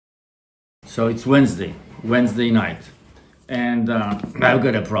So it's Wednesday night, and I've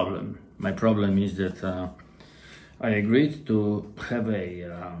got a problem. My problem is that I agreed to have a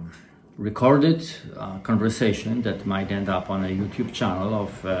recorded conversation that might end up on a YouTube channel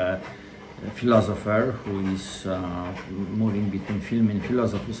of a philosopher who is moving between film and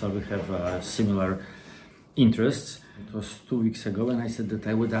philosophy, so we have similar interests. It was 2 weeks ago, and I said that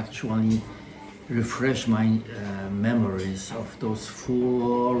I would actually refresh my memories of those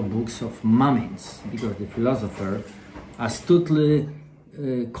 4 books of Moomins, because the philosopher astutely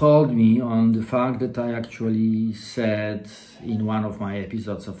called me on the fact that I actually said in one of my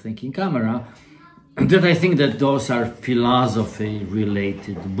episodes of Thinking Camera that I think that those are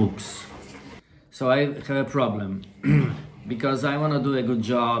philosophy-related books. So I have a problem because I want to do a good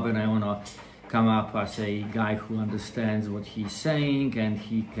job and I want to come up as a guy who understands what he's saying and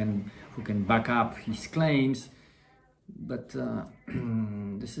who can back up his claims. But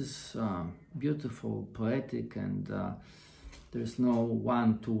this is beautiful, poetic, and there's no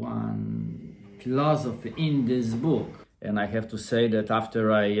one-to-one philosophy in this book. And I have to say that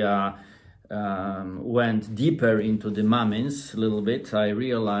after I went deeper into the Moomins a little bit, I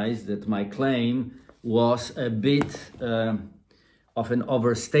realized that my claim was a bit of an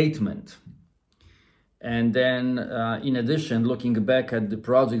overstatement. And then, in addition, looking back at the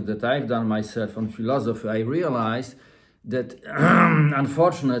project that I've done myself on philosophy, I realized that,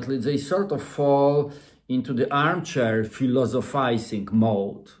 unfortunately, they sort of fall into the armchair philosophizing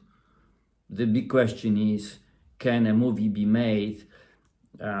mode. The big question is, can a movie be made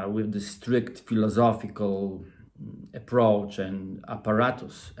with the strict philosophical approach and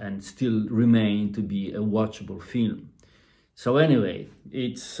apparatus and still remain to be a watchable film? So anyway,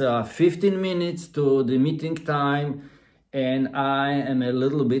 it's 15 minutes to the meeting time, and I am a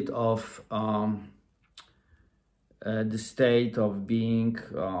little bit of the state of being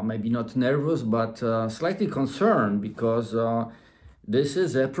maybe not nervous, but slightly concerned, because this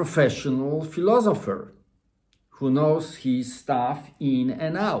is a professional philosopher who knows his stuff in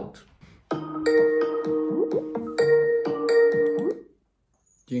and out.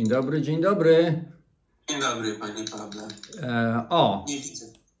 Dzień dobry, dzień dobry. Dzień dobry, panie Pawle. Nie widzę.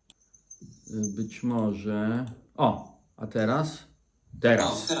 Być może... O, a teraz?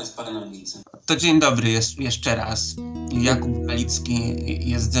 Teraz. Teraz pana widzę. To dzień dobry jeszcze raz. Jakub Walicki,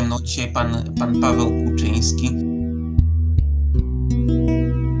 jest ze mną dzisiaj pan Paweł Kuczyński.